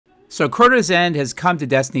So Crota's End has come to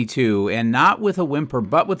Destiny 2, and not with a whimper,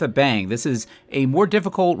 but with a bang. This is a more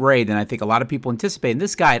difficult raid than I think a lot of people anticipate. In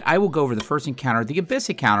this guide, I will go over the first encounter, the Abyss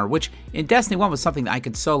encounter, which in Destiny 1 was something that I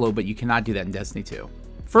could solo, but you cannot do that in Destiny 2.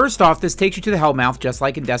 First off, this takes you to the Hellmouth, just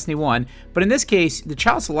like in Destiny 1, but in this case, the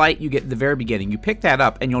Chalice of Light you get at the very beginning. You pick that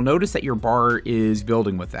up, and you'll notice that your bar is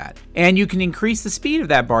building with that. And you can increase the speed of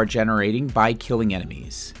that bar generating by killing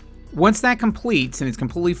enemies. Once that completes, and it's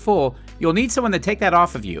completely full, you'll need someone to take that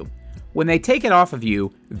off of you. When they take it off of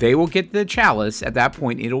you, they will get the chalice. At that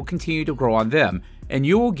point, it will continue to grow on them, and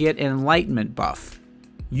you will get an enlightenment buff.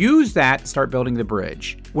 Use that to start building the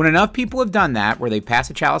bridge. When enough people have done that, where they pass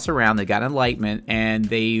a chalice around, they got enlightenment, and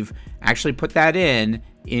they've actually put that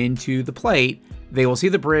into the plate, they will see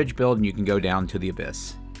the bridge build, and you can go down to the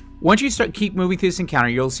Abyss. Once you keep moving through this encounter,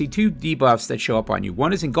 you'll see two debuffs that show up on you.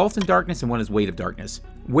 One is Engulfed in Darkness, and one is Weight of Darkness.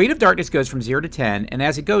 Weight of Darkness goes from 0 to 10, and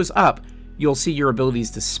as it goes up, you'll see your abilities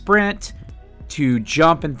to sprint, to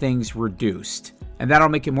jump, and things reduced. And that'll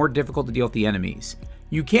make it more difficult to deal with the enemies.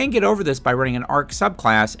 You can get over this by running an Arc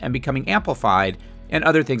subclass and becoming amplified, and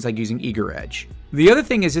other things like using Eager Edge. The other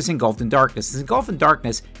thing is this Engulfed in Darkness. This Engulfed in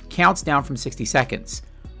Darkness counts down from 60 seconds.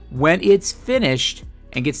 When it's finished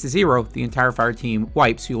and gets to 0, the entire fire team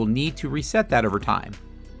wipes, so you'll need to reset that over time.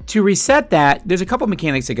 To reset that, there's a couple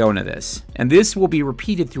mechanics that go into this, and this will be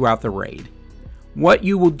repeated throughout the raid. What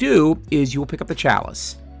you will do is you will pick up the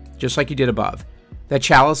chalice, just like you did above. That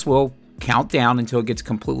chalice will count down until it gets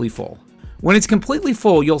completely full. When it's completely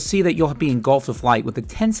full, you'll see that you'll be engulfed with light with a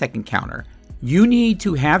 10-second counter. You need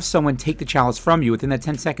to have someone take the chalice from you within that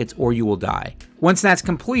 10 seconds or you will die. Once that's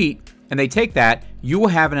complete and they take that, you will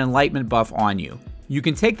have an enlightenment buff on you. You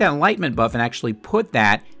can take that enlightenment buff and actually put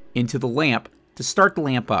that into the lamp to start the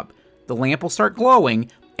lamp up. The lamp will start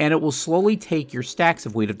glowing and it will slowly take your stacks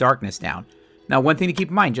of Weight of Darkness down. Now, one thing to keep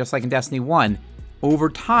in mind, just like in Destiny 1, over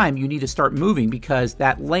time you need to start moving because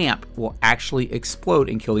that lamp will actually explode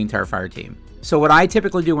and kill the entire fire team. So what I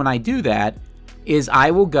typically do when I do that is I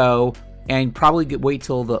will go and probably wait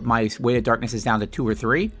till my Weight of Darkness is down to 2 or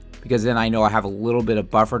 3, because then I know I have a little bit of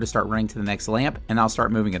buffer to start running to the next lamp, and I'll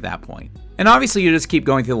start moving at that point. And obviously you just keep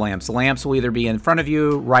going through the lamps. The lamps will either be in front of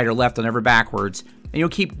you, right or left, or never backwards, and you'll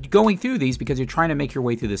keep going through these because you're trying to make your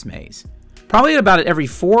way through this maze. Probably about every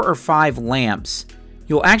 4 or 5 lamps,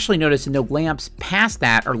 you'll actually notice that no lamps past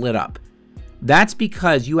that are lit up. That's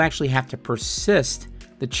because you actually have to persist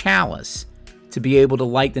the chalice to be able to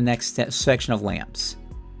light the next section of lamps.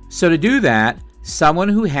 So to do that, someone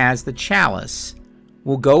who has the chalice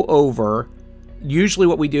will go over. Usually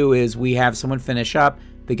what we do is we have someone finish up,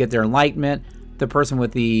 they get their enlightenment, the person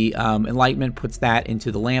with the enlightenment puts that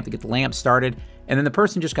into the lamp to get the lamp started, and then the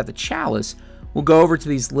person just got the chalice will go over to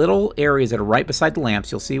these little areas that are right beside the lamps.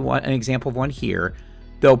 You'll see an example of one here.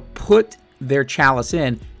 They'll put their chalice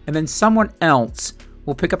in, and then someone else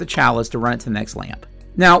will pick up the chalice to run it to the next lamp.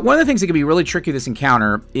 Now, one of the things that can be really tricky this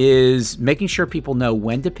encounter is making sure people know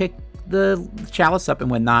when to pick the chalice up and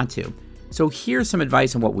when not to. So here's some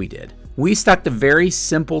advice on what we did. We stuck to very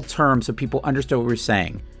simple terms so people understood what we were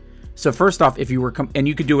saying. So first off, if you were, and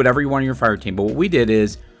you could do whatever you want on your fire team, but what we did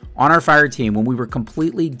is, on our fire team, when we were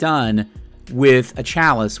completely done with a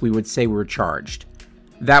chalice, we would say we were charged.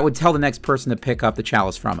 That would tell the next person to pick up the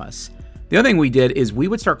chalice from us. The other thing we did is we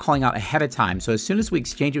would start calling out ahead of time. So as soon as we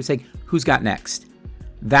exchange, it would say, who's got next?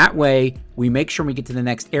 That way, we make sure when we get to the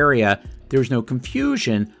next area, there's no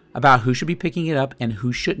confusion about who should be picking it up and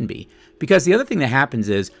who shouldn't be. Because the other thing that happens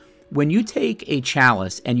is, when you take a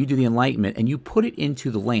chalice and you do the enlightenment and you put it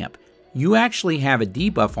into the lamp, you actually have a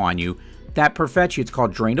debuff on you that prevents you, it's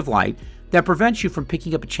called Drain of Light, that prevents you from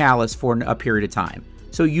picking up a chalice for a period of time.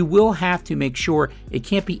 So you will have to make sure it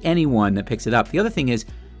can't be anyone that picks it up. The other thing is,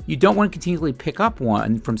 you don't want to continually pick up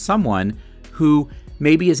one from someone who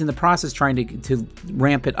maybe is in the process trying to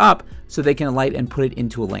ramp it up so they can light and put it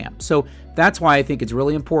into a lamp. So that's why I think it's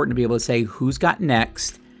really important to be able to say who's got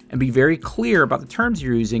next and be very clear about the terms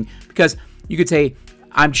you're using, because you could say,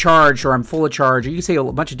 I'm charged, or I'm full of charge, or you can say a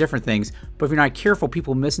bunch of different things, but if you're not careful,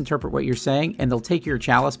 people misinterpret what you're saying, and they'll take your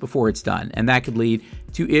chalice before it's done, and that could lead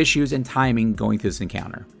to issues and timing going through this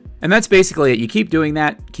encounter. And that's basically it. You keep doing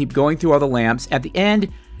that, keep going through all the lamps. At the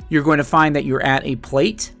end, you're going to find that you're at a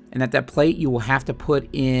plate, and at that plate, you will have to put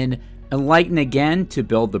in Enlighten again to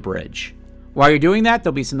build the bridge. While you're doing that,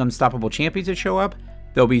 there'll be some unstoppable champions that show up.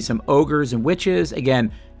 There'll be some ogres and witches.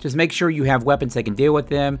 Again, just make sure you have weapons that can deal with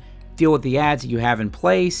them, deal with the ads that you have in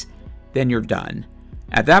place, then you're done.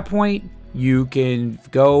 At that point, you can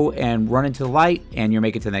go and run into the light, and you're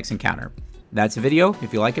making it to the next encounter. That's the video.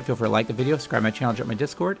 If you like it, feel free to like the video, subscribe to my channel, join my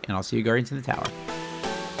Discord, and I'll see you Guardians in the Tower.